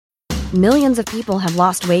Millions of people have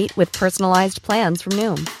lost weight with personalized plans from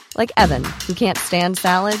Noom. Like Evan, who can't stand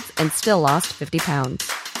salads and still lost 50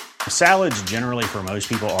 pounds. Salads generally for most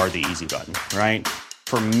people are the easy button, right?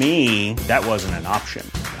 For me, that wasn't an option.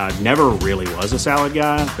 I never really was a salad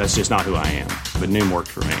guy. That's just not who I am. But Noom worked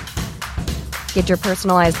for me. Get your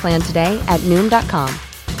personalized plan today at Noom.com.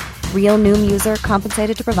 Real Noom user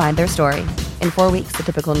compensated to provide their story. In 4 weeks, the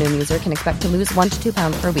typical Noom user can expect to lose 1 to 2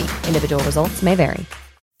 pounds per week. Individual results may vary.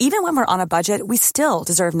 Even when we're on a budget, we still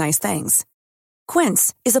deserve nice things.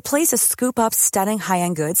 Quince is a place to scoop up stunning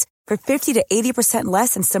high-end goods for 50 to 80%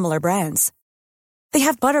 less than similar brands. They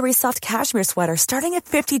have buttery soft cashmere sweaters starting at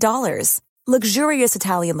 $50, luxurious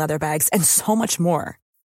Italian leather bags, and so much more.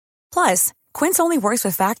 Plus, Quince only works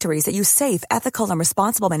with factories that use safe, ethical, and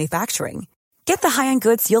responsible manufacturing. Get the high-end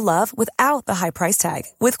goods you'll love without the high price tag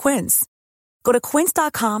with Quince. Go to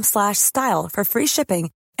quince.com/style for free shipping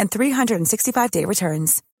and 365-day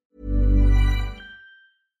returns.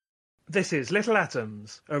 This is Little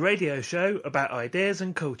Atoms, a radio show about ideas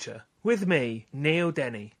and culture, with me, Neil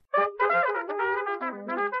Denny.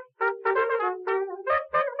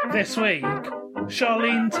 This week,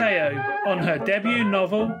 Charlene Teo on her debut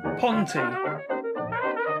novel, Ponty.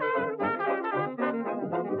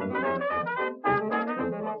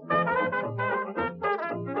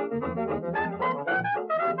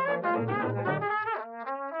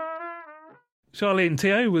 Charlene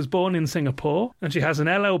Teo was born in Singapore, and she has an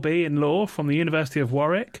LLB in law from the University of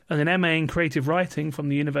Warwick and an MA in creative writing from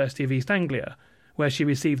the University of East Anglia, where she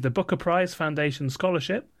received the Booker Prize Foundation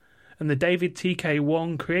Scholarship and the David T.K.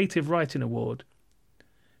 Wong Creative Writing Award.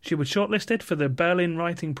 She was shortlisted for the Berlin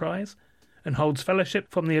Writing Prize and holds fellowship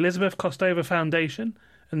from the Elizabeth Kostova Foundation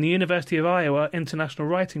and the University of Iowa International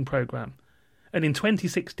Writing Program. And in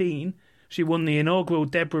 2016, she won the inaugural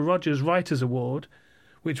Deborah Rogers Writers Award,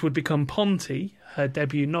 which would become Ponty, her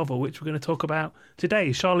debut novel, which we're going to talk about today.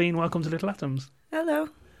 Charlene, welcome to Little Atoms. Hello.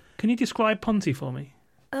 Can you describe Ponty for me?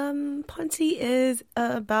 Ponty is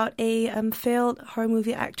about a failed horror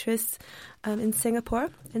movie actress in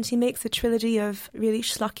Singapore, and she makes a trilogy of really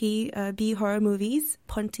schlocky B-horror movies,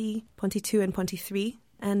 Ponty, Ponty 2 and Ponty 3.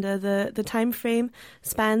 And the time frame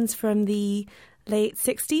spans from the late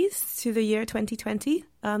 60s to the year 2020.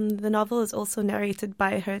 The novel is also narrated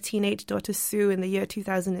by her teenage daughter Sue in the year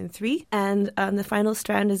 2003. And the final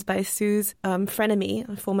strand is by Sue's frenemy,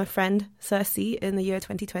 a former friend, Cersei, in the year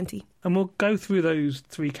 2020. And we'll go through those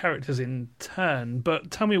three characters in turn, but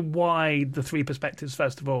tell me why the three perspectives,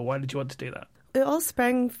 first of all. Why did you want to do that? It all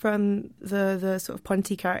sprang from the sort of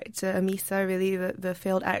Ponty character, Amisa, really, the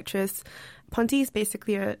failed actress. Ponty is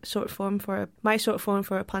basically my short form for a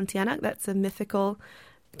Pontianak. That's a mythical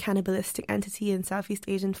cannibalistic entity in Southeast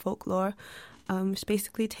Asian folklore, which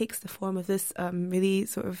basically takes the form of this really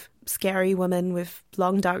sort of scary woman with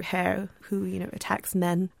long dark hair who, attacks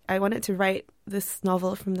men. I wanted to write this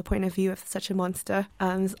novel from the point of view of such a monster,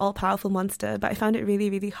 this all-powerful monster, but I found it really,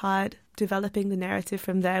 really hard developing the narrative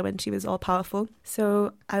from there when she was all-powerful.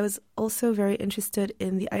 So I was also very interested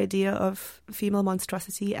in the idea of female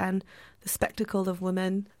monstrosity and the spectacle of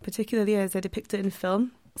women, particularly as they're depicted in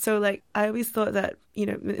film. So, I always thought that,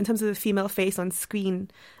 in terms of the female face on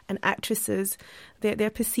screen and actresses, they're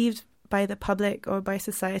perceived by the public or by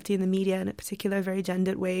society and the media in a particular very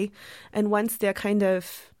gendered way. And once their kind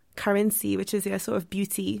of currency, which is their sort of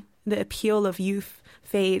beauty, the appeal of youth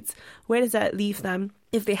fades, where does that leave them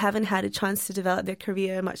if they haven't had a chance to develop their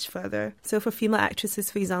career much further? So for female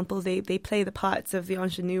actresses, for example, they play the parts of the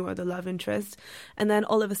ingenue or the love interest. And then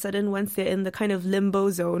all of a sudden, once they're in the kind of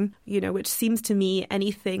limbo zone, which seems to me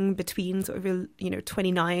anything between sort of,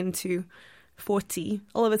 29 to 40,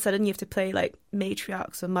 all of a sudden you have to play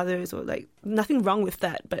matriarchs or mothers, or nothing wrong with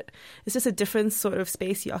that, but it's just a different sort of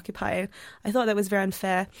space you occupy. I thought that was very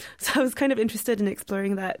unfair, so I was kind of interested in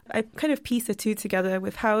exploring that. I kind of piece the two together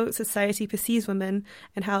with how society perceives women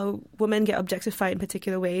and how women get objectified in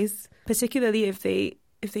particular ways, particularly if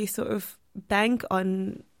they sort of bank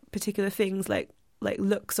on particular things like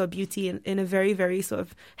looks or beauty in a very, very sort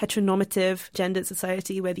of heteronormative, gendered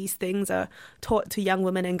society where these things are taught to young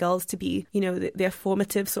women and girls to be, their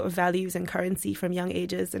formative sort of values and currency from young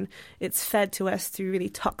ages. And it's fed to us through really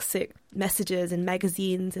toxic messages in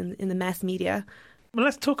magazines and in the mass media. Well,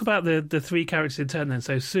 let's talk about the three characters in turn then.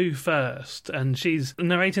 So Sue first, and she's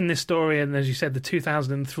narrating this story, and as you said, the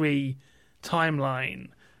 2003 timeline.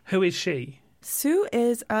 Who is she? Sue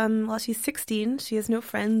is, she's 16. She has no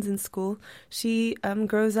friends in school. She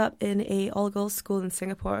grows up in a all-girls school in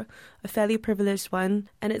Singapore, a fairly privileged one.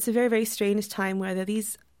 And it's a very, very strange time where there are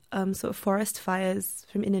these sort of forest fires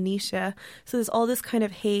from Indonesia. So there's all this kind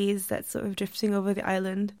of haze that's sort of drifting over the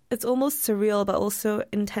island. It's almost surreal, but also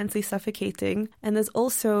intensely suffocating. And there's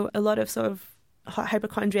also a lot of sort of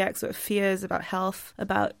hypochondriac sort of fears about health,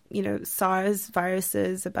 about, SARS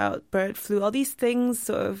viruses, about bird flu, all these things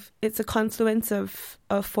sort of, it's a confluence of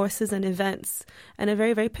forces and events, and a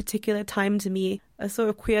very, very particular time to me, a sort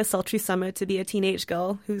of queer, sultry summer to be a teenage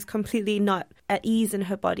girl who's completely not at ease in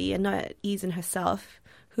her body and not at ease in herself,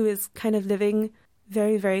 who is kind of living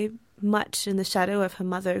very, very much in the shadow of her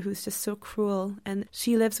mother, who's just so cruel. And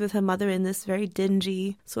she lives with her mother in this very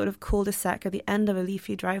dingy sort of cul-de-sac at the end of a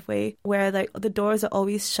leafy driveway where like the doors are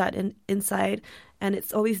always shut inside, and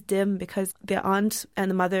it's always dim because their aunt and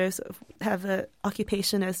the mother sort of have an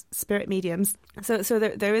occupation as spirit mediums. So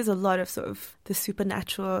there is a lot of sort of the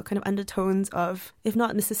supernatural kind of undertones of, if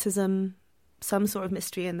not mysticism, some sort of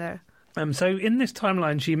mystery in there. So in this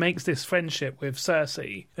timeline, she makes this friendship with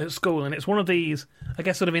Cersei at school, and it's one of these, I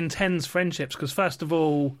guess, sort of intense friendships, because first of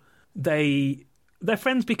all, they're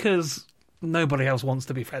friends because nobody else wants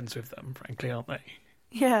to be friends with them, frankly, aren't they?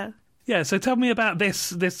 Yeah. Yeah, so tell me about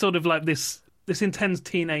this sort of like this intense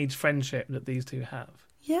teenage friendship that these two have.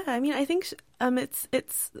 Yeah, I mean, I think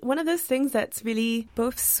it's one of those things that's really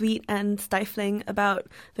both sweet and stifling about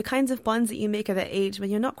the kinds of bonds that you make at that age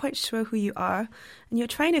when you're not quite sure who you are and you're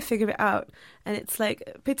trying to figure it out. And it's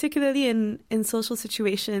like, particularly in social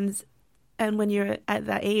situations, and when you're at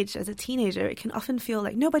that age as a teenager, it can often feel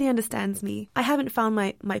like nobody understands me. I haven't found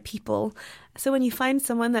my people. So when you find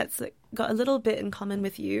someone that's like got a little bit in common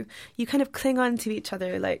with you, you kind of cling on to each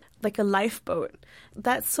other like a lifeboat.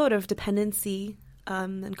 That sort of dependency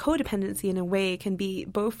and codependency in a way can be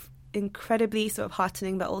both incredibly sort of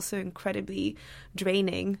heartening but also incredibly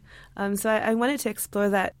draining. So I wanted to explore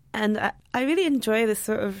that, and I really enjoy this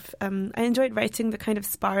sort of I enjoyed writing the kind of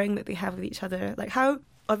sparring that they have with each other, like how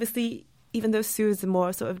obviously even though Sue is the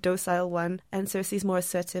more sort of docile one and Cersei's more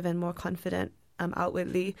assertive and more confident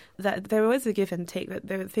outwardly, that there was a give and take, that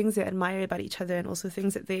there are things they admire about each other and also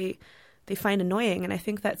things that they find annoying, and I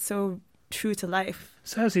think that's so true to life.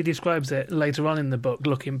 Cersei describes it later on in the book,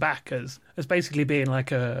 looking back, as basically being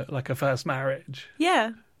like a first marriage.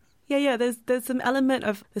 Yeah. There's some element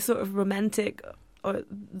of the sort of romantic, or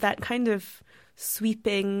that kind of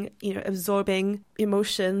sweeping, absorbing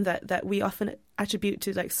emotion that we often attribute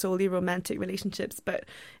to like solely romantic relationships. But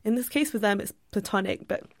in this case with them, it's platonic,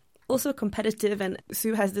 but also competitive, and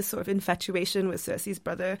Sue has this sort of infatuation with Cersei's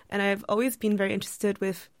brother. And I've always been very interested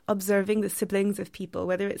with observing the siblings of people,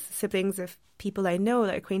 whether it's the siblings of people I know,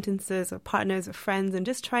 like acquaintances or partners or friends, and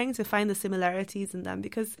just trying to find the similarities in them,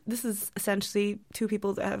 because this is essentially two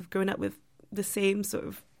people that have grown up with the same sort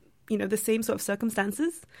of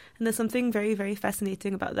circumstances. And there's something very, very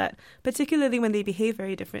fascinating about that, particularly when they behave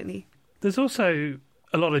very differently. There's also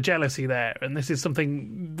a lot of jealousy there, and this is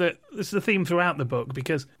something that this is a theme throughout the book,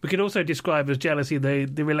 because we could also describe as jealousy the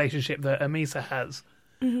relationship that Amisa has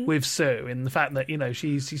with Sue, in the fact that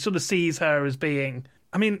she sort of sees her as being,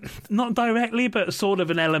 I mean, not directly, but sort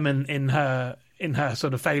of an element in her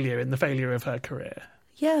sort of failure, in the failure of her career.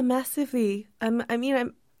 Yeah, massively. I'm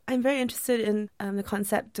very interested in the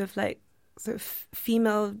concept of like sort of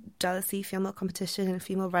female jealousy, female competition, and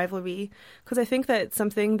female rivalry, because I think that it's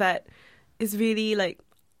something that is really like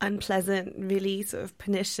unpleasant, really sort of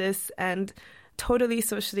pernicious and totally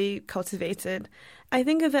socially cultivated. I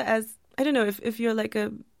think of it as, I don't know, if you're like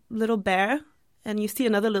a little bear and you see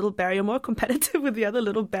another little bear, you're more competitive with the other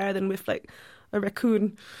little bear than with like a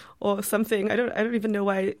raccoon or something. I don't even know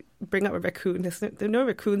why I bring up a raccoon. There are no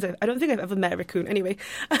raccoons. I don't think I've ever met a raccoon. Anyway,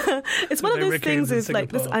 it's one of those things is like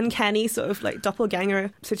this uncanny sort of like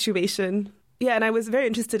doppelganger situation. Yeah, and I was very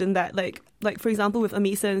interested in that. Like for example, with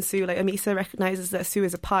Amisa and Sue, like Amisa recognizes that Sue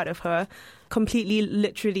is a part of her, completely,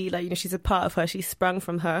 literally, like, she's a part of her. She's sprung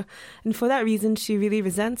from her. And for that reason, she really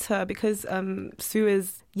resents her because Sue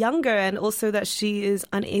is younger, and also that she is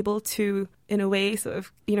unable to, in a way, sort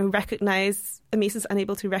of, recognize, Amisa's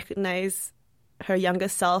unable to recognize her younger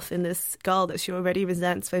self in this girl that she already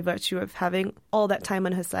resents by virtue of having all that time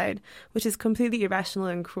on her side, which is completely irrational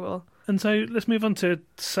and cruel. And so let's move on to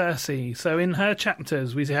Cersei. So in her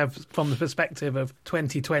chapters, we have from the perspective of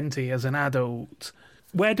 2020 as an adult.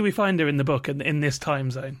 Where do we find her in the book and in this time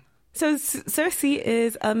zone? So Cersei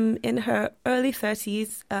is in her early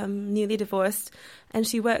 30s, newly divorced, and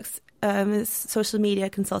she works as social media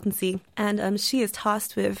consultancy, and she is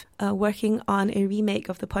tasked with working on a remake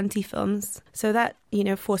of the Ponti films. So that,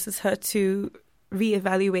 forces her to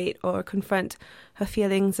reevaluate or confront her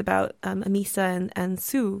feelings about Amisa and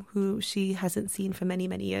Sue, who she hasn't seen for many,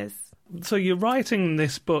 many years. So you're writing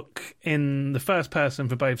this book in the first person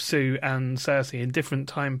for both Sue and Cersei in different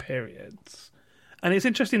time periods. And it's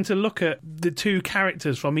interesting to look at the two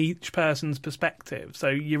characters from each person's perspective. So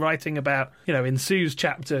you're writing about, in Sue's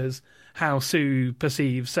chapters, how Sue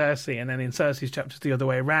perceives Cersei, and then in Cersei's chapters the other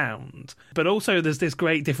way around. But also there's this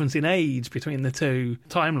great difference in age between the two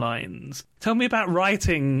timelines. Tell me about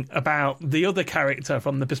writing about the other character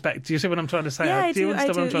from the perspective. Do you see what I'm trying to say? Yeah, I do.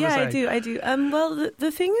 I do. Well,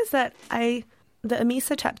 the thing is that the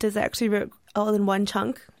Amisa chapters I actually wrote all in one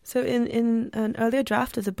chunk. So in an earlier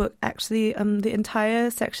draft of the book, actually, the entire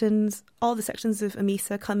sections, all the sections of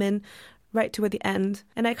Amisa come in right toward the end.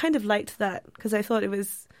 And I kind of liked that because I thought it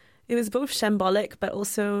was both shambolic but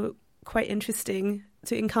also quite interesting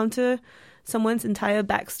to encounter someone's entire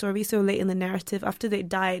backstory so late in the narrative after they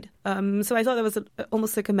died. So I thought there was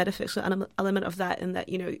almost like a metafictional element of that, in that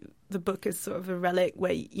the book is sort of a relic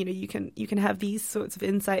where you can have these sorts of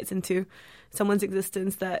insights into someone's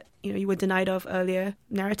existence that you were denied of earlier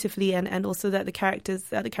narratively, and also that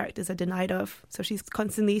the other characters are denied of. So she's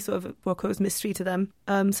constantly sort of Rocco's mystery to them.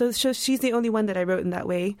 So she's the only one that I wrote in that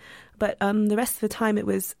way. But the rest of the time it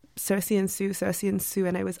was Cersei and Sue,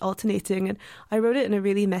 and I was alternating, and I wrote it in a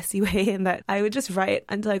really messy way in that I would just write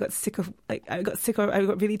until I got sick or I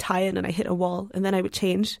got really tired and I hit a wall, and then I would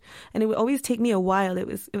change, and it would always take me a while. It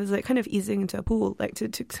was like kind of easing into a pool, like to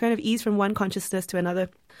kind of ease from one consciousness to another,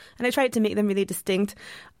 and I tried to make them really distinct.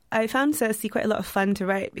 I found Cersei quite a lot of fun to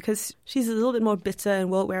write because she's a little bit more bitter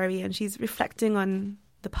and world-weary, and she's reflecting on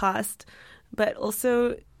the past, but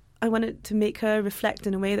also I wanted to make her reflect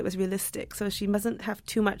in a way that was realistic. So she mustn't have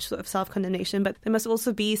too much sort of self-condemnation, but there must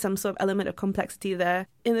also be some sort of element of complexity there.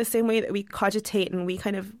 In the same way that we cogitate and we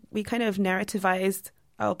kind of narrativized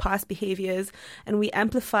our past behaviors, and we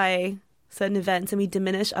amplify certain events and we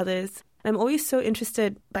diminish others. I'm always so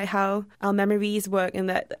interested by how our memories work, in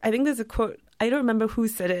that I think there's a quote, I don't remember who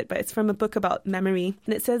said it, but it's from a book about memory.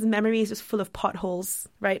 And it says memory is just full of potholes,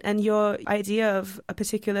 right? And your idea of a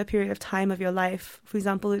particular period of time of your life, for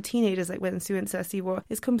example, the teenagers, like when Sue and Cersei were,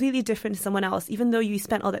 is completely different to someone else, even though you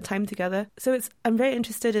spent all that time together. So I'm very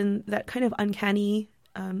interested in that kind of uncanny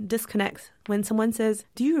disconnect when someone says,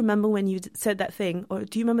 do you remember when you said that thing? Or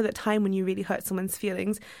do you remember that time when you really hurt someone's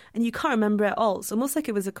feelings? And you can't remember at all. It's almost like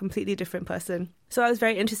it was a completely different person. So I was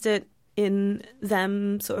very interested in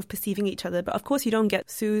them sort of perceiving each other. But of course you don't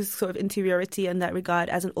get Sue's sort of interiority in that regard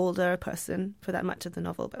as an older person for that much of the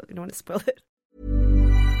novel, but we don't want to spoil it.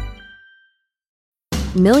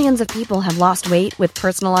 Millions of people have lost weight with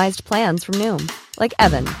personalized plans from Noom. Like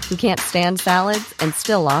Evan, who can't stand salads and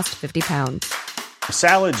still lost 50 pounds.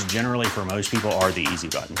 Salads generally for most people are the easy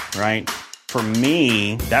button, right? For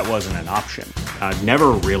me, that wasn't an option. I never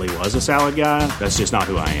really was a salad guy. That's just not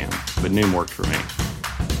who I am. But Noom worked for me.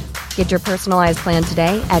 Get your personalized plan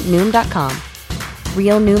today at Noom.com.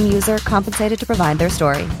 Real Noom user compensated to provide their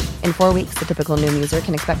story. In 4 weeks, the typical Noom user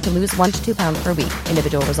can expect to lose 1 to 2 pounds per week.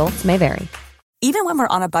 Individual results may vary. Even when we're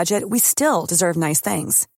on a budget, we still deserve nice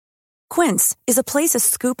things. Quince is a place to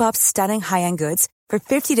scoop up stunning high-end goods for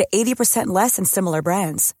 50 to 80% less than similar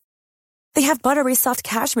brands. They have buttery soft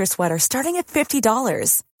cashmere sweaters starting at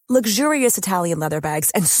 $50, luxurious Italian leather bags,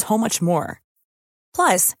 and so much more.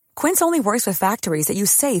 Plus, Quince only works with factories that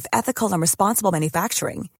use safe, ethical, and responsible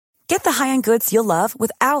manufacturing. Get the high-end goods you'll love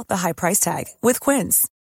without the high price tag with Quince.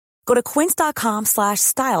 Go to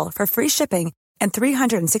quince.com/style for free shipping and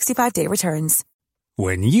 365-day returns.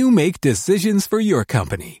 When you make decisions for your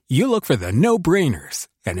company, you look for the no-brainers.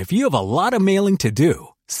 And if you have a lot of mailing to do,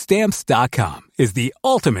 Stamps.com is the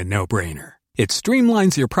ultimate no-brainer. It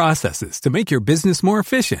streamlines your processes to make your business more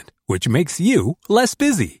efficient, which makes you less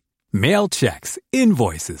busy. Mail checks,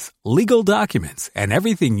 invoices, legal documents, and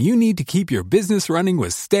everything you need to keep your business running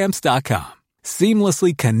with Stamps.com.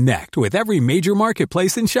 Seamlessly connect with every major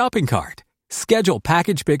marketplace and shopping cart. Schedule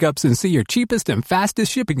package pickups and see your cheapest and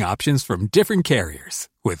fastest shipping options from different carriers,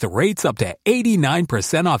 with rates up to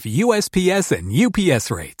 89% off USPS and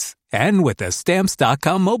UPS rates. And with the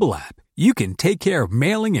Stamps.com mobile app, you can take care of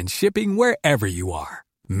mailing and shipping wherever you are.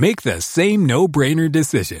 Make the same no-brainer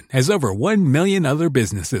decision as over 1 million other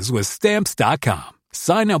businesses with Stamps.com.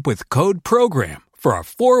 Sign up with code PROGRAM for a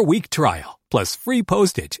 4-week trial, plus free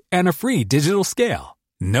postage and a free digital scale.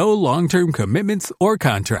 No long-term commitments or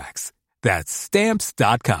contracts. That's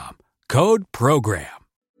Stamps.com. Code PROGRAM.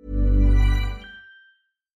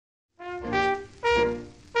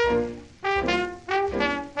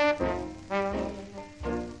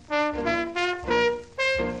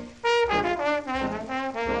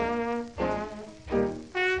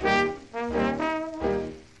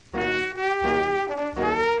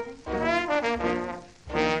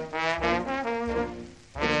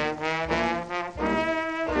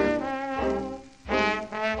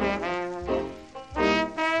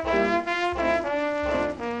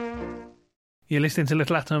 You're listening to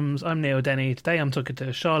Little Atoms. I'm Neil Denny. Today I'm talking to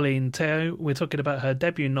Charlene Teo. We're talking about her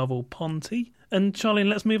debut novel, Ponty. And Charlene,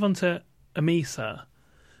 let's move on to Amisa.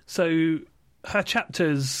 So her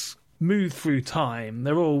chapters move through time.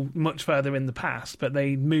 They're all much further in the past, but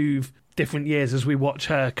they move different years as we watch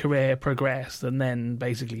her career progress and then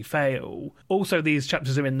basically fail. Also, these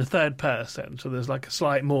chapters are in the third person, so there's like a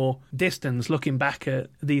slight more distance looking back at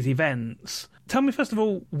these events. Tell me, first of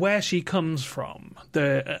all, where she comes from.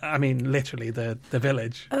 Literally, the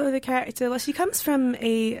village. Oh, the character. Well, she comes from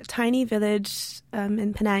a tiny village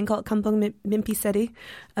in Penang called Kampung Mimpi Seri,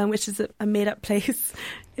 which is a made-up place.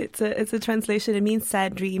 It's a translation. It means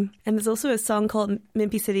sad dream. And there's also a song called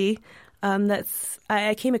Mimpi Seri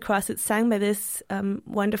I came across. It's sang by this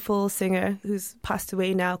wonderful singer who's passed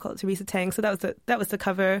away now, called Teresa Teng. So that was the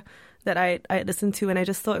cover that I listened to, and I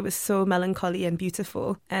just thought it was so melancholy and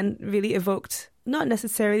beautiful, and really evoked not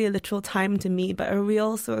necessarily a literal time to me, but a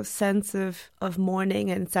real sort of sense of mourning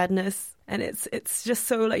and sadness. And it's just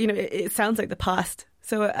so, like, it sounds like the past.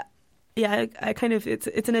 So I kind of, it's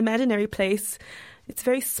an imaginary place. It's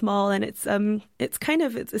very small, and it's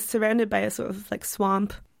surrounded by a sort of like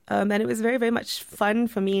swamp. And it was very, very much fun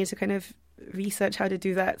for me to kind of research how to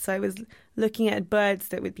do that. So I was looking at birds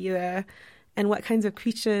that would be there and what kinds of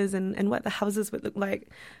creatures and what the houses would look like.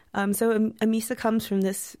 So Amisa comes from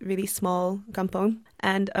this really small kampong.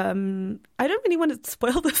 And I don't really want to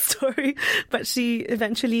spoil the story, but she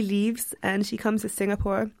eventually leaves and she comes to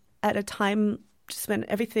Singapore at a time just when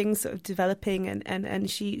everything's sort of developing, and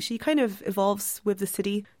she kind of evolves with the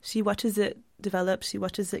city. She watches it develop. She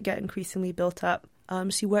watches it get increasingly built up.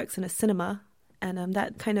 She works in a cinema, and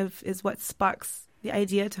that kind of is what sparks the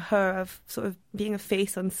idea to her of sort of being a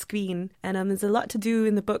face on screen. And there's a lot to do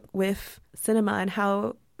in the book with cinema and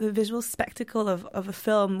how the visual spectacle of a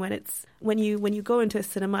film, when you go into a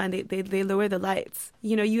cinema and they lower the lights,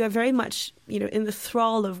 you are very much in the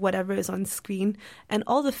thrall of whatever is on screen, and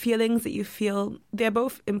all the feelings that you feel, they're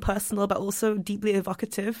both impersonal but also deeply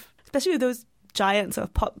evocative, especially with those giant sort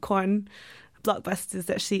of popcorn blockbusters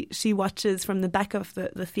that she watches from the back of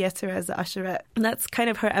the theatre as the usherette. And that's kind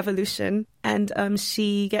of her evolution. And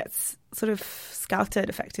she gets sort of scouted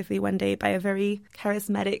effectively one day by a very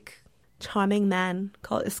charismatic, charming man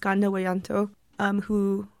called Iskandar Wuryanto,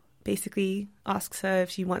 who basically asks her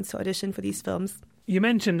if she wants to audition for these films. You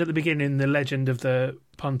mentioned at the beginning the legend of the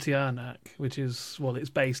Pontianak, which is what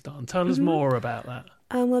it's based on. Tell us more about that.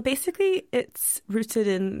 Well, basically, it's rooted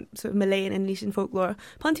in sort of Malay and Indonesian folklore.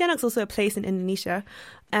 Pontianak's also a place in Indonesia,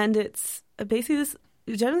 and it's basically this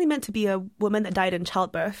generally meant to be a woman that died in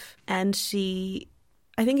childbirth. And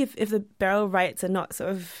I think if the burial rites are not sort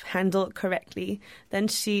of handled correctly, then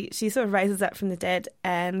she sort of rises up from the dead.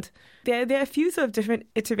 And there are a few sort of different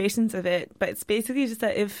iterations of it, but it's basically just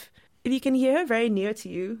that if you can hear her very near to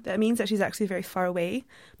you, that means that she's actually very far away.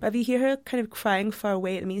 But if you hear her kind of crying far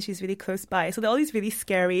away, it means she's really close by. So there are all these really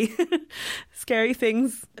scary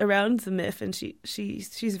things around the myth, and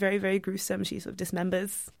she's very, very gruesome. She sort of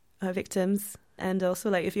dismembers her victims. And also,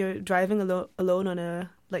 like, if you're driving alone on a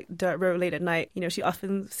like dirt road late at night, she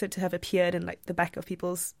often said to have appeared in like the back of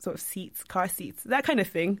people's sort of seats, car seats, that kind of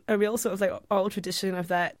thing. A real sort of like oral tradition of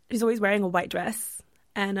that. She's always wearing a white dress,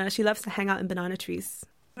 and she loves to hang out in banana trees.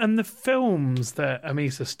 And the films that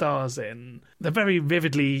Amisa stars in, they're very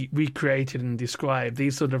vividly recreated and described.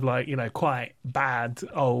 These sort of like, quite bad,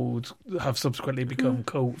 old, have subsequently become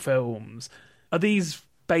cult films. Are these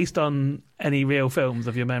based on any real films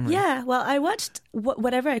of your memory? Yeah, well, I watched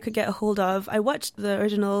whatever I could get a hold of. I watched the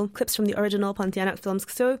original clips from the original Pontianak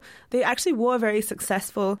films, so they actually were very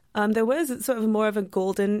successful. There was sort of more of a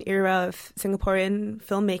golden era of Singaporean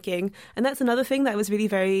filmmaking, and that's another thing that I was really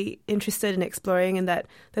very interested in exploring, in that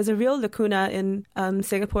there's a real lacuna in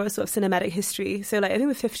Singapore's sort of cinematic history. So like I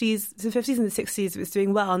think the 50s and the 60s was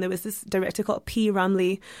doing well, and there was this director called P.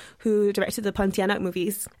 Ramlee who directed the Pontianak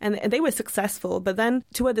movies, and they were successful, but then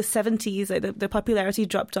toward the 70s, like the popularity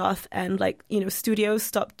dropped off, and studios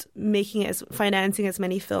stopped financing as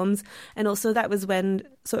many films, and also that was when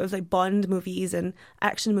sort of like Bond movies and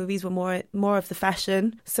action movies were more of the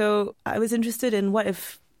fashion. So I was interested in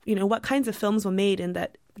what kinds of films were made in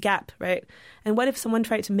that gap, right? And what if someone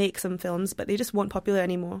tried to make some films but they just weren't popular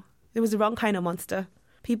anymore? It was the wrong kind of monster.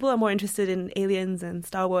 People are more interested in aliens and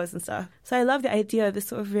Star Wars and stuff. So I love the idea of this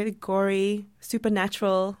sort of really gory,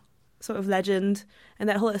 supernatural sort of legend, and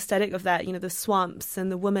that whole aesthetic of that, the swamps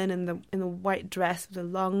and the woman in the white dress with the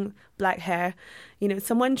long black hair,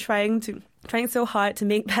 someone trying so hard to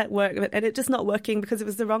make that work, and it just not working because it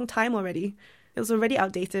was the wrong time already. It was already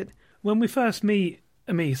outdated. When we first meet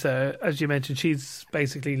Amisa, as you mentioned, she's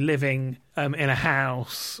basically living in a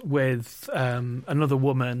house with another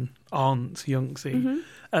woman, Aunt Yunxi,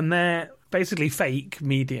 and they're basically fake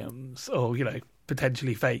mediums, or,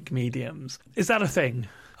 potentially fake mediums. Is that a thing?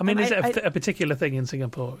 I mean, is it a particular thing in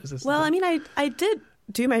Singapore? Is this? Well, I mean, I did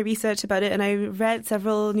do my research about it, and I read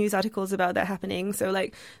several news articles about that happening. So,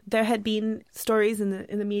 there had been stories in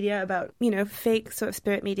the media about, fake sort of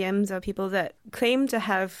spirit mediums, or people that claim to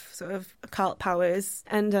have sort of occult powers,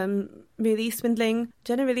 and really swindling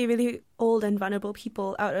generally really old and vulnerable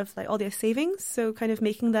people out of all their savings. So, kind of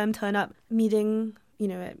making them turn up, meeting,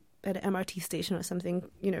 at an MRT station or something,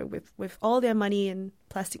 with all their money in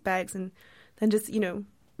plastic bags, and then just,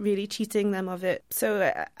 really cheating them of it.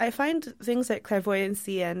 So I find things like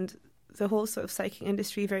clairvoyancy and the whole sort of psychic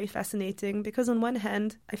industry very fascinating, because on one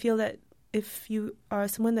hand, I feel that if you are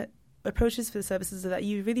someone that approaches for the services of that,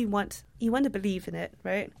 you really want to believe in it,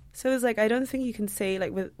 right? So it's I don't think you can say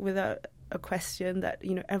without a question that,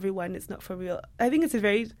 everyone is not for real. I think it's a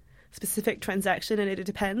very specific transaction, and it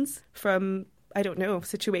depends from, I don't know,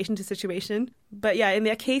 situation to situation. But yeah, in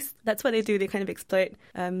their case, that's what they do. They kind of exploit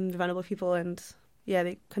the vulnerable people, and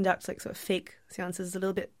they conduct sort of fake seances, a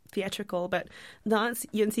little bit theatrical. But the Aunt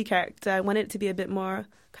Yunxi character, I wanted it to be a bit more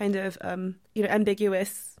kind of,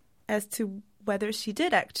 ambiguous as to whether she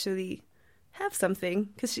did actually have something.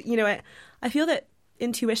 Because, I feel that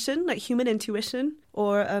intuition, human intuition,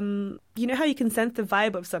 or, how you can sense the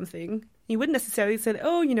vibe of something. You wouldn't necessarily say,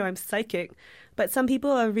 oh, I'm psychic. But some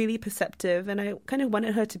people are really perceptive, and I kind of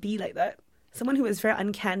wanted her to be like that. Someone who was very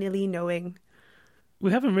uncannily knowing.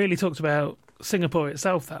 We haven't really talked about Singapore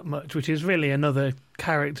itself that much, which is really another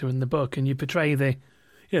character in the book, and you portray the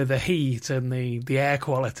heat and the air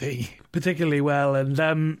quality particularly well.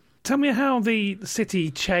 And tell me how the city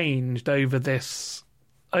changed over the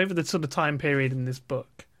sort of time period in this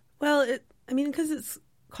book. Well, because it's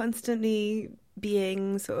constantly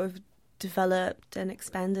being sort of developed and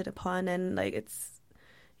expanded upon, and it's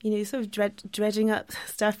sort of dredging up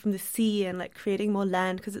stuff from the sea and creating more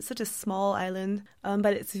land, because it's such a small island,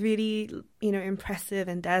 but it's really impressive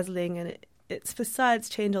and dazzling, and its facades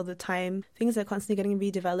change all the time. Things are constantly getting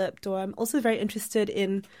redeveloped. Or I'm also very interested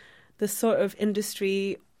in the sort of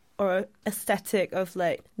industry or aesthetic of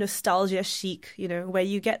nostalgia chic, where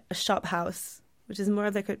you get a shop house, which is more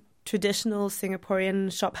of a traditional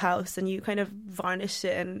Singaporean shop house, and you kind of varnish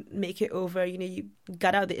it and make it over. You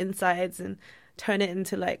gut out the insides and turn it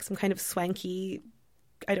into some kind of swanky,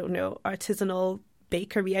 I don't know, artisanal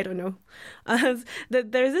bakery. I don't know.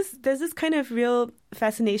 There's this kind of real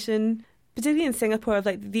fascination, particularly in Singapore, of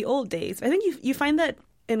the old days. I think you find that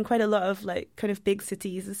in quite a lot of kind of big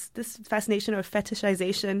cities, this fascination or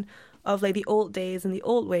fetishization of the old days and the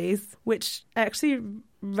old ways, which actually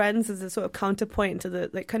runs as a sort of counterpoint to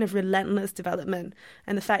the kind of relentless development,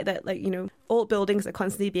 and the fact that old buildings are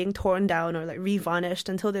constantly being torn down or re-varnished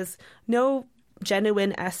until there's no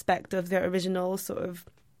genuine aspect of their original sort of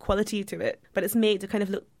quality to it, but it's made to kind of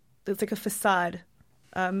look like a facade.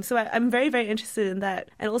 So I'm very, very interested in that.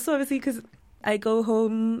 And also, obviously, because I go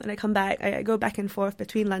home and I come back, I go back and forth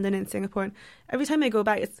between London and Singapore, and every time I go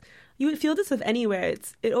back, you would feel this of anywhere.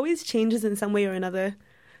 It always changes in some way or another.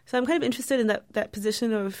 So I'm kind of interested in that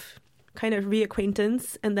position of kind of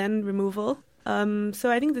reacquaintance and then removal.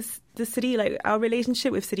 So I think the city, our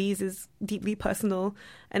relationship with cities is deeply personal,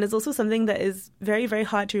 and it's also something that is very, very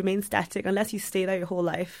hard to remain static unless you stay there your whole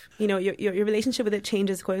life. Your relationship with it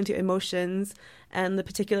changes according to emotions and the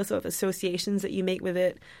particular sort of associations that you make with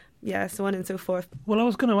it. Yeah, so on and so forth. Well, I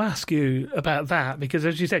was going to ask you about that, because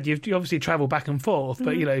as you said, you obviously travel back and forth,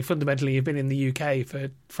 but fundamentally you've been in the UK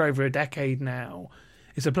for over a decade now.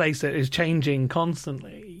 It's a place that is changing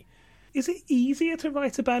constantly. Is it easier to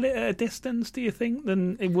write about it at a distance, do you think,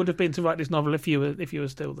 than it would have been to write this novel if you were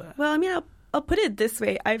still there? Well, I'll put it this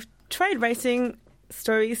way. I've tried writing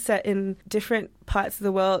stories set in different parts of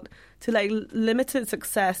the world to limited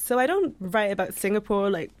success. So I don't write about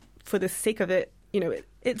Singapore for the sake of it.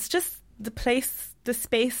 It's just the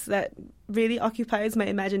space that really occupies my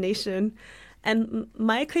imagination. And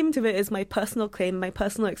my claim to it is my personal claim, my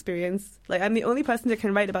personal experience. I'm the only person that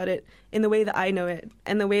can write about it in the way that I know it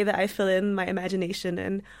and the way that I fill in my imagination.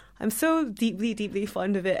 And I'm so deeply, deeply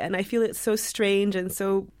fond of it. And I feel it's so strange and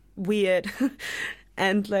so weird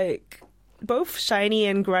and both shiny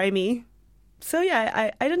and grimy. So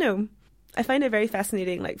yeah, I don't know. I find it very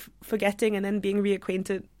fascinating, forgetting and then being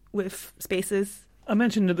reacquainted with spaces. I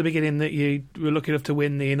mentioned at the beginning that you were lucky enough to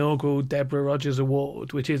win the inaugural Deborah Rogers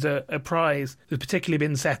Award, which is a prize that's particularly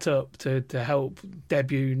been set up to help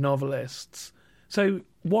debut novelists. So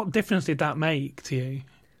what difference did that make to you?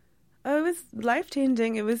 Oh, it was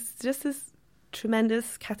life-changing. It was just this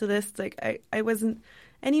tremendous catalyst. Like, I wasn't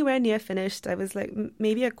anywhere near finished. I was like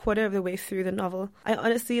maybe a quarter of the way through the novel. I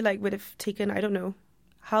honestly would have taken, I don't know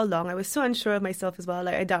how long. I was so unsure of myself as well.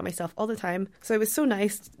 Like, I doubt myself all the time. So it was so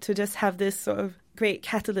nice to just have this sort of great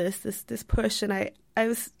catalyst, this push, and I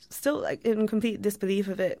was still in complete disbelief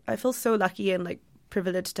of it. I feel so lucky and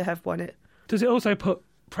privileged to have won it. Does it also put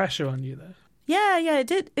pressure on you though? Yeah, it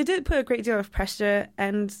did. It did put a great deal of pressure,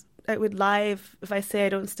 and I would lie if I say I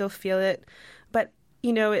don't still feel it. But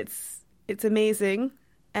it's amazing,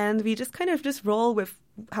 and we just kind of just roll with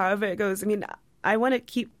however it goes. I mean, I want to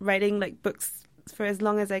keep writing books for as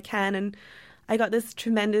long as I can, and I got this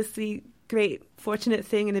tremendously great, fortunate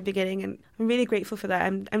thing in the beginning, and I'm really grateful for that.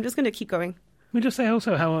 I'm just going to keep going. Let me just say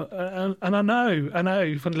also how, and I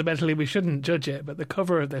know fundamentally we shouldn't judge it, but the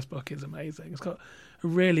cover of this book is amazing. It's got a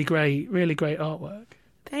really great artwork.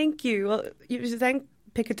 Thank you. Well, you should thank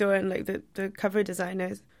Picador and the cover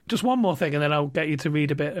designers. Just one more thing, and then I'll get you to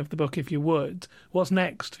read a bit of the book if you would. What's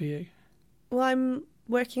next for you? Well, I'm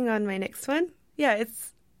working on my next one. Yeah,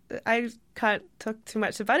 I can't talk too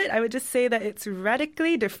much about it. I would just say that it's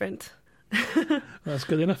radically different. That's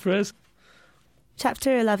good enough for us.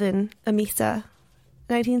 Chapter 11, Amisa,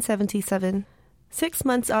 1977. 6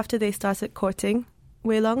 months after they started courting,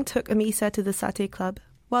 Wei Long took Amisa to the satay club.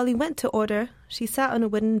 While he went to order, she sat on a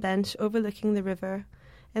wooden bench overlooking the river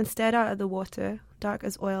and stared out at the water, dark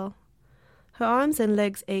as oil. Her arms and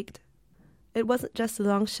legs ached. It wasn't just the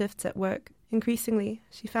long shifts at work. Increasingly,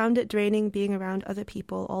 she found it draining being around other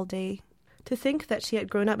people all day. To think that she had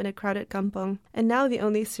grown up in a crowded kampong, and now the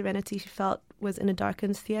only serenity she felt was in a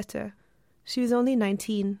darkened theatre. She was only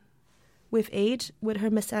 19. With age, would her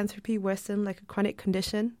misanthropy worsen like a chronic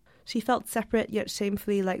condition? She felt separate yet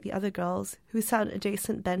shamefully like the other girls, who sat on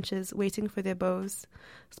adjacent benches waiting for their beaux,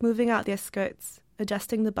 smoothing out their skirts,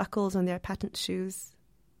 adjusting the buckles on their patent shoes.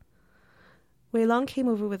 Wei Long came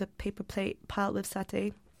over with a paper plate piled with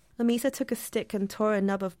satay. Amisa took a stick and tore a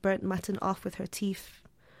nub of burnt mutton off with her teeth.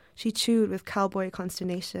 She chewed with cowboy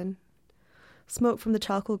consternation. Smoke from the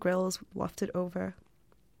charcoal grills wafted over.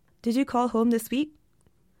 "Did you call home this week?"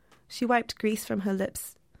 She wiped grease from her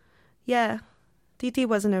lips. "Yeah, Titi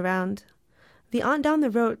wasn't around. The aunt down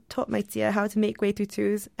the road taught my tia how to make gui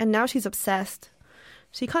tutus, and now she's obsessed.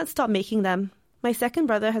 She can't stop making them. My second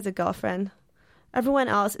brother has a girlfriend. Everyone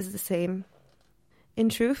else is the same." In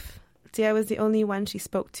truth, Tia was the only one she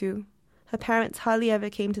spoke to. Her parents hardly ever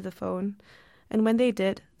came to the phone, and when they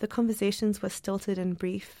did, the conversations were stilted and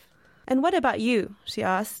brief. "And what about you?" she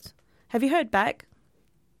asked. "Have you heard back?"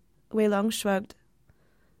 Wei Long shrugged.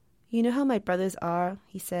 "You know how my brothers are,"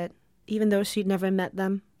 he said, even though she'd never met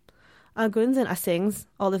them. "Arguns and Asings,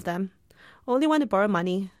 all of them. Only want to borrow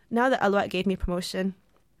money, now that Aluat gave me promotion."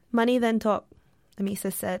 "Money then talk,"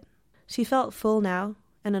 Amisa said. She felt full now,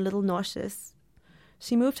 and a little nauseous.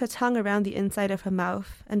 She moved her tongue around the inside of her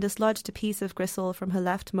mouth and dislodged a piece of gristle from her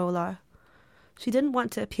left molar. She didn't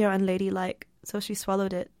want to appear unladylike, so she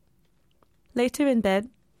swallowed it. Later in bed,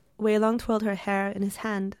 Wei Long twirled her hair in his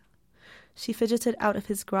hand. She fidgeted out of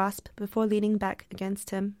his grasp before leaning back against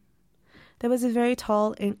him. There was a very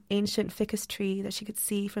tall, ancient ficus tree that she could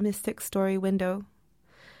see from his 6-story window.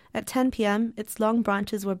 At 10 p.m., its long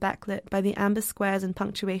branches were backlit by the amber squares and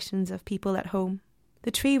punctuations of people at home. The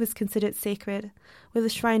tree was considered sacred, with a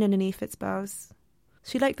shrine underneath its boughs.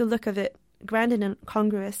 She liked the look of it, grand and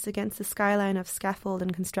incongruous against the skyline of scaffold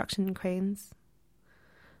and construction cranes.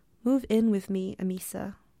 "Move in with me,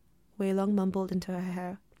 Amisa," Wei Long mumbled into her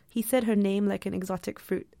hair. He said her name like an exotic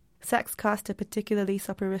fruit. Sex cast a particularly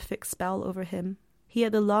soporific spell over him. He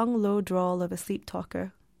had the long, low drawl of a sleep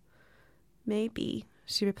talker. "Maybe,"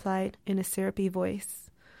 she replied in a syrupy voice.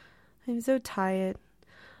 "I'm so tired.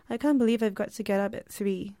 I can't believe I've got to get up at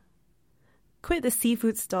 3. Quit the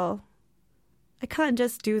seafood stall." "I can't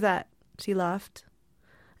just do that," she laughed.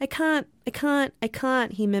 I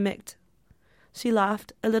can't, he mimicked. She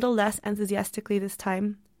laughed, a little less enthusiastically this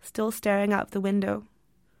time, still staring out the window.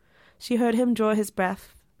 She heard him draw his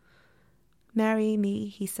breath. "Marry me,"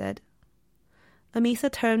 he said.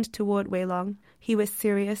 Amisa turned toward Wei Long. He was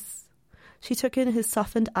serious. She took in his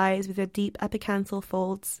softened eyes with their deep apicanthal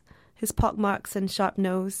folds, his pockmarks and sharp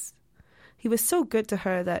nose. He was so good to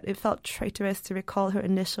her that it felt traitorous to recall her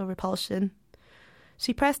initial repulsion.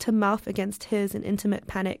 She pressed her mouth against his in intimate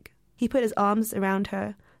panic. He put his arms around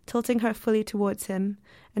her, tilting her fully towards him,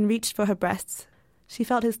 and reached for her breasts. She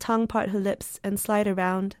felt his tongue part her lips and slide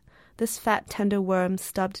around, this fat, tender worm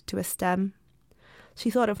stubbed to a stem. She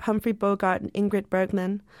thought of Humphrey Bogart and Ingrid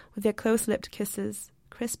Bergman, with their close-lipped kisses,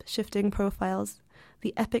 crisp, shifting profiles,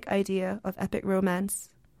 the epic idea of epic romance.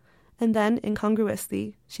 And then,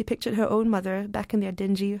 incongruously, she pictured her own mother back in their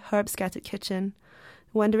dingy, herb-scattered kitchen,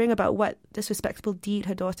 wondering about what disrespectful deed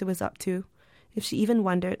her daughter was up to, if she even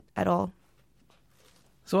wondered at all.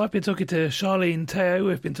 So I've been talking to Charlene Teo.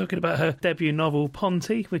 We've been talking about her debut novel,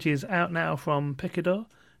 Ponty, which is out now from Picador.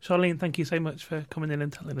 Charlene, thank you so much for coming in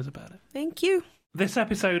and telling us about it. Thank you. This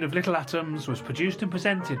episode of Little Atoms was produced and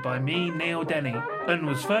presented by me, Neil Denny, and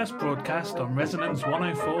was first broadcast on Resonance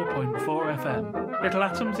 104.4 FM. Little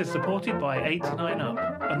Atoms is supported by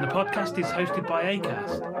 89UP, and the podcast is hosted by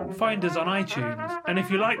Acast. Find us on iTunes, and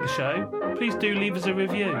if you like the show, please do leave us a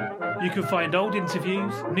review. You can find old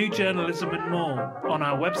interviews, new journalism and more on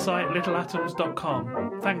our website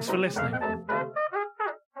littleatoms.com. Thanks for listening.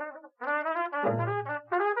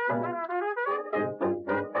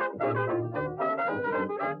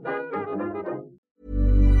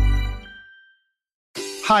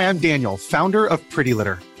 Hi, I'm Daniel, founder of Pretty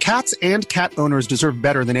Litter. Cats and cat owners deserve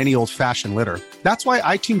better than any old-fashioned litter. That's why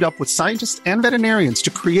I teamed up with scientists and veterinarians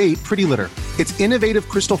to create Pretty Litter. Its innovative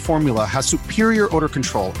crystal formula has superior odor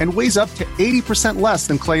control and weighs up to 80% less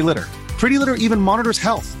than clay litter. Pretty Litter even monitors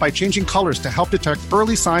health by changing colors to help detect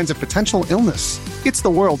early signs of potential illness. It's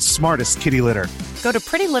the world's smartest kitty litter. Go to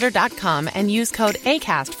prettylitter.com and use code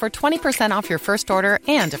ACAST for 20% off your first order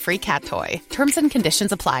and a free cat toy. Terms and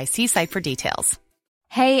conditions apply. See site for details.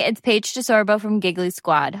 Hey, it's Paige DeSorbo from Giggly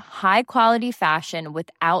Squad. High quality fashion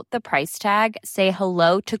without the price tag. Say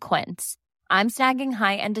hello to Quince. I'm snagging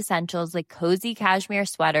high-end essentials like cozy cashmere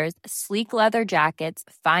sweaters, sleek leather jackets,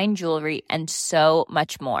 fine jewelry, and so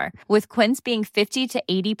much more. With Quince being 50 to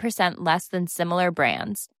 80% less than similar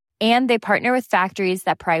brands. And they partner with factories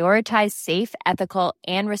that prioritize safe, ethical,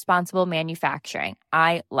 and responsible manufacturing.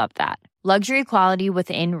 I love that. Luxury quality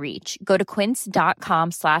within reach. Go to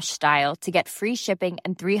quince.com/style to get free shipping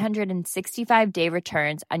and 365-day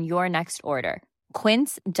returns on your next order.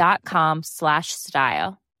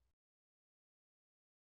 Quince.com/style.